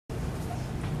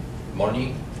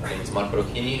Morning, my name is Marco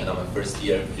Rocchini and I'm a first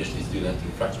year PhD student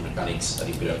in fracture mechanics at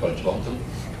Imperial College London.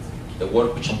 The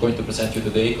work which I'm going to present you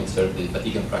today concerns the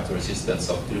fatigue and fracture resistance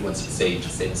of 316H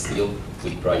stainless steel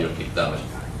with prior clip damage.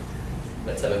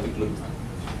 Let's have a quick look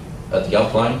at the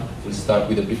outline. We'll start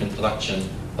with a brief introduction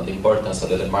on the importance of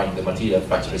determining the material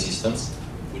fracture resistance.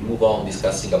 We'll move on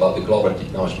discussing about the global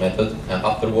clip damage method, and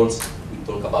afterwards we'll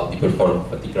talk about the performed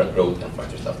fatigue crack growth and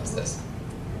fracture toughness test.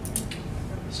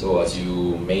 So as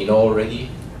you may know already,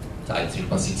 type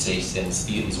 316H stainless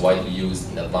steel is widely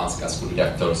used in advanced gas cooled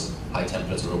reactors, high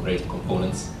temperature operated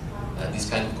components. These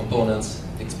kind of components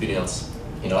experience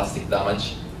inelastic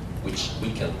damage, which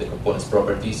weaken the component's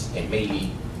properties and may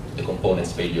lead the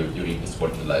component's failure during its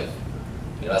working life.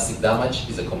 Inelastic damage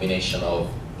is a combination of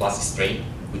plastic strain,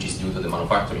 which is due to the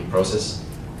manufacturing process,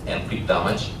 and clip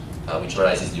damage, which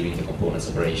arises during the component's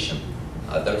operation.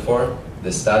 Therefore,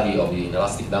 the study of the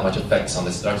inelastic damage effects on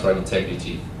the structural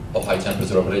integrity of high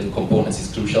temperature operated components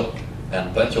is crucial,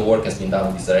 and plenty of work has been done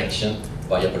in this direction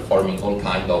via performing all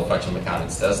kinds of fracture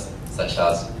mechanics tests, such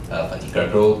as fatigue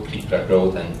crack growth, clip crack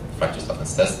growth, and fracture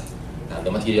toughness test. And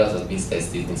the materials have been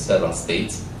tested in several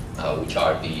states, which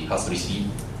are the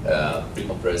HAS3C,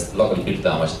 pre-compressed, locally clip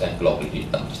damaged, and globally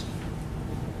clip damaged.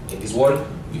 In this work,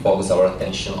 we focus our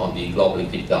attention on the globally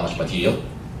clip damaged material.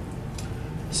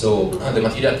 So the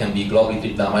material can be globally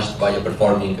clip damaged via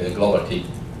performing a global clip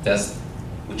test,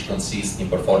 which consists in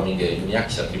performing a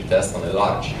uniaxial clip test on a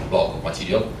large block of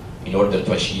material in order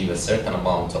to achieve a certain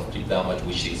amount of clip damage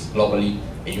which is globally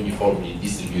and uniformly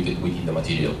distributed within the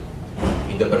material.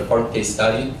 In the performed case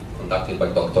study conducted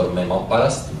by Dr. Mehman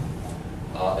Parast,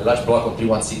 a large block of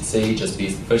 316H has been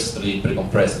firstly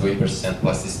pre-compressed to 8%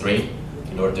 plastic strain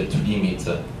in order to limit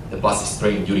the plastic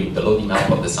strain during the loading up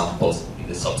of the samples in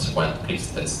the subsequent clip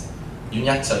test.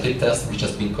 Uniaxial clip test, which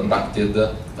has been conducted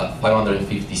at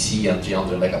 550 C and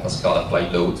 300 megapascal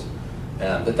applied load.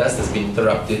 And the test has been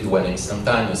interrupted when an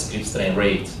instantaneous clip strain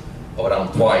rate of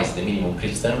around twice the minimum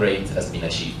clip strain rate has been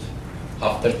achieved.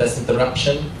 After test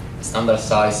interruption, standard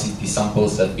size CT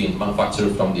samples have been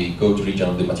manufactured from the gauge region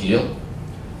of the material.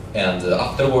 And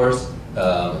afterwards,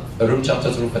 a room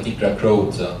temperature fatigue crack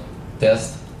growth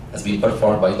test has been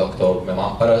performed by Dr.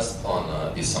 Mehman Parast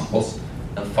on these samples.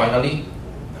 And finally,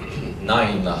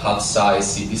 9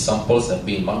 half-size CT samples have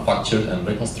been manufactured and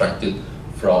reconstructed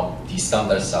from the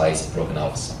standard size broken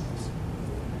out samples.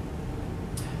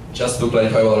 Just to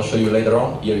clarify what I'll show you later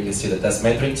on, here you can see the test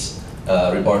matrix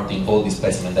reporting all the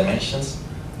specimen dimensions.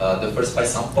 The first 5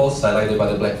 samples highlighted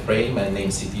by the black frame and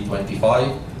named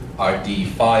CT25 are the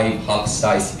 5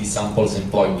 half-size CT samples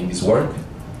employed in this work.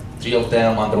 3 of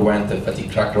them underwent a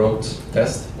fatigue crack growth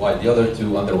test, while the other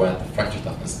 2 underwent a fracture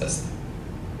toughness test.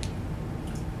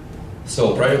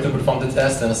 So prior to perform the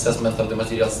test, an assessment of the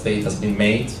material state has been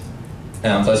made.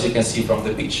 And as you can see from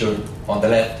the picture on the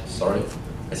left,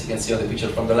 as you can see on the picture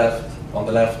from the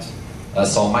left,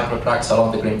 some micro cracks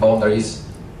along the grain boundaries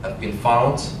have been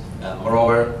found. And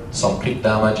moreover, some clip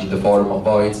damage in the form of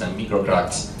voids and micro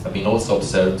cracks have been also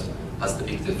observed, as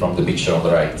depicted from the picture on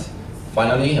the right.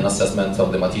 Finally, an assessment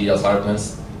of the material's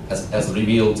hardness has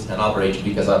revealed an average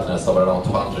weakest hardness of around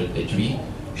 200 HV,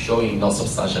 showing no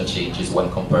substantial changes when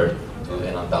compared to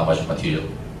an undamaged material.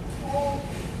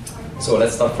 So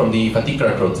let's start from the fatigue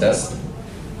crack growth test.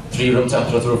 3 room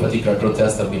temperature fatigue crack growth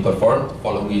tests have been performed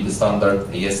following the standard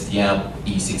ASTM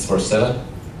E647.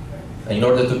 And in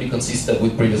order to be consistent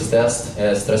with previous tests,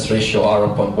 a stress ratio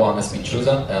R1.1 has been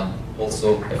chosen, and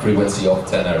also a frequency of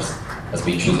 10 Hz has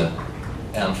been chosen.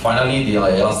 And finally, the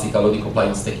elastic loading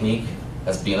compliance technique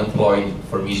has been employed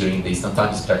for measuring the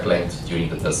instantaneous crack length during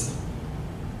the test.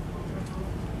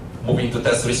 Moving to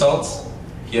test results,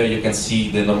 here you can see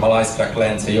the normalized crack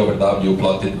length A over W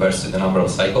plotted versus the number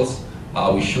of cycles.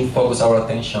 We should focus our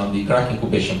attention on the crack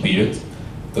incubation period,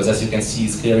 because as you can see,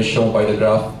 it's clearly shown by the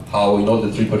graph how in all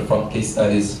the 3 performed case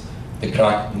studies, the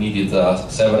crack needed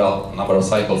several number of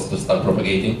cycles to start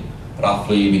propagating,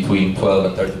 roughly between 12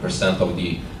 and 30% of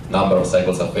the number of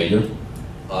cycles of failure.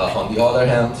 On the other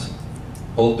hand,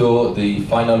 although the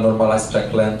final normalized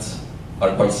crack length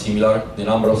are quite similar, the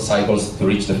number of cycles to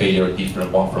reach the failure are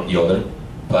different one from the other.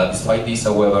 But despite this,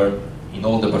 however, in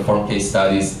all the performed case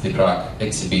studies, the crack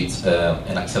exhibits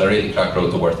an accelerated crack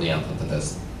growth towards the end of the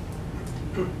test.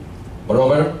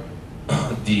 Moreover,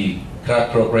 the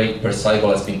crack growth rate per cycle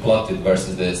has been plotted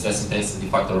versus the stress intensity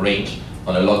factor range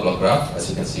on a log-log graph, as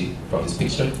you can see from this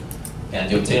picture. And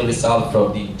the obtained result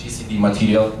from the GCD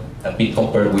material have been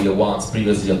compared with the ones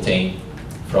previously obtained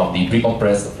from the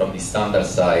pre-compressed from the standard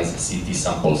size CT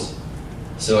samples.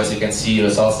 So as you can see,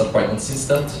 results are quite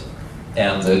consistent,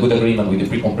 and a good agreement with the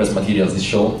pre-compressed materials is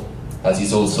shown. as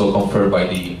is also confirmed by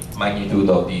the magnitude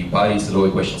of the Paris law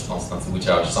equations constants, which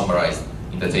are summarized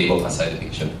in the table aside the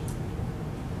picture.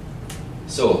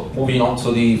 So, moving on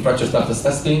to the fracture toughness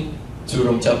testing, 2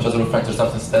 room temperature fracture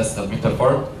toughness tests have been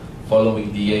performed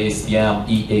following the ASTM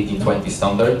E1820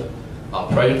 standard.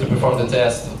 Prior to perform the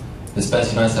test, the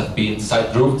specimens have been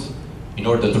side-grooved in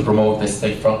order to promote a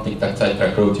straight fronting tactile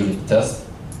crack growth during the test.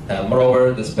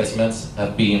 Moreover, the specimens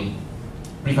have been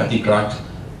pre-fatigue cracked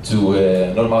to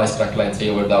normalize crack length A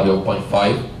over W of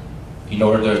 0.5 in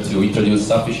order to introduce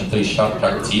sufficiently sharp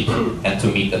crack tip and to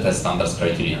meet the test standards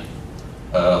criteria.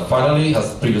 Finally,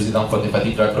 as previously done for the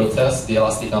fatigue crack growth test, the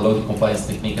elastic unloading compliance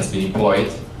technique has been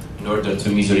employed in order to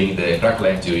measuring the crack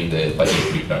length during the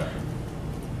fatigue pre-crack.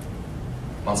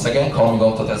 Once again, coming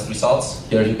on to test results,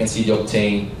 here you can see the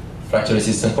obtained fracture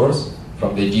resistant force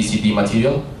from the GCD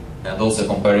material, and also a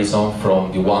comparison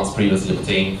from the ones previously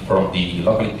obtained from the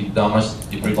locally clip damaged,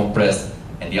 the pre-compressed,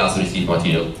 and the as-received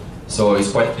material. So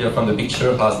it's quite clear from the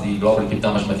picture as the globally clip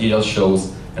damaged material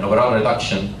shows an overall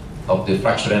reduction of the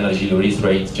fracture energy release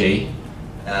rate J,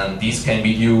 and this can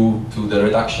be due to the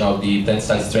reduction of the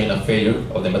tensile strain of failure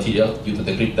of the material due to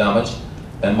the clip damage,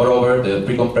 and moreover the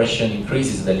pre-compression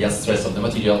increases the yield stress of the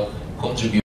material,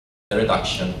 contributing to the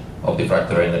reduction of the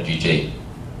fracture energy J.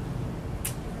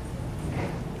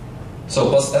 So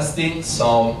post-testing,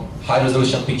 some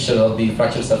high-resolution pictures of the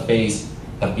fracture surface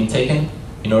have been taken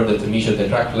in order to measure the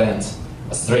crack length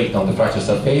straight on the fracture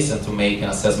surface and to make an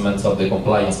assessment of the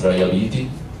compliance variability.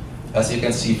 As you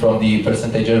can see from the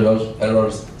percentage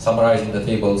errors summarized in the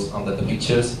tables under the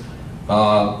pictures,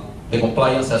 the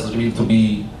compliance has revealed to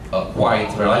be quite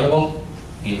reliable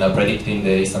in predicting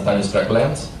the instantaneous crack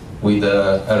length, with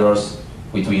errors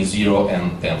between 0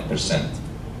 and 10%.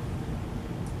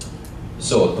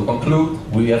 So, to conclude,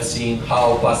 we have seen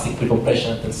how plastic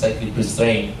pre-compression and cyclic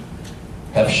restraint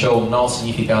have shown no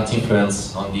significant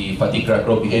influence on the fatigue crack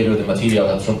growth behavior of the material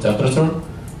at room temperature.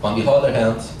 On the other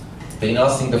hand, the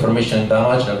inelastic deformation and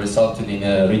damage have resulted in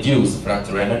a reduced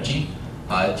fracture energy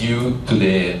due to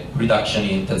the reduction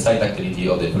in tensile ductility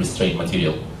of the restrained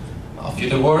material.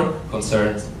 Future work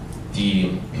concerns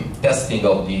the testing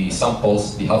of the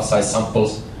samples, the half-size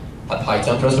samples at high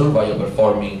temperature by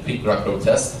performing clip crack growth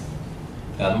test.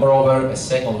 And moreover, a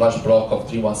second large block of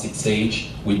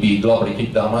 316H will be globally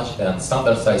clip damaged, and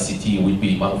standard size CT will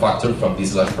be manufactured from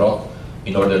this large block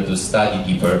in order to study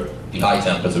deeper the high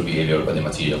temperature behavior of the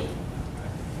material.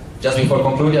 Just before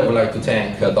concluding, I would like to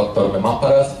thank Dr.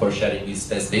 Memamparas for sharing this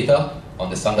test data on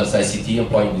the standard size CT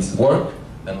employing this work.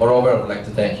 And moreover, I would like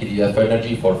to thank EDF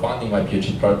Energy for funding my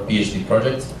PhD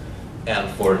project and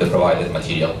for the provided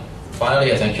material.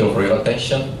 Finally, I thank you for your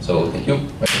attention. So thank you.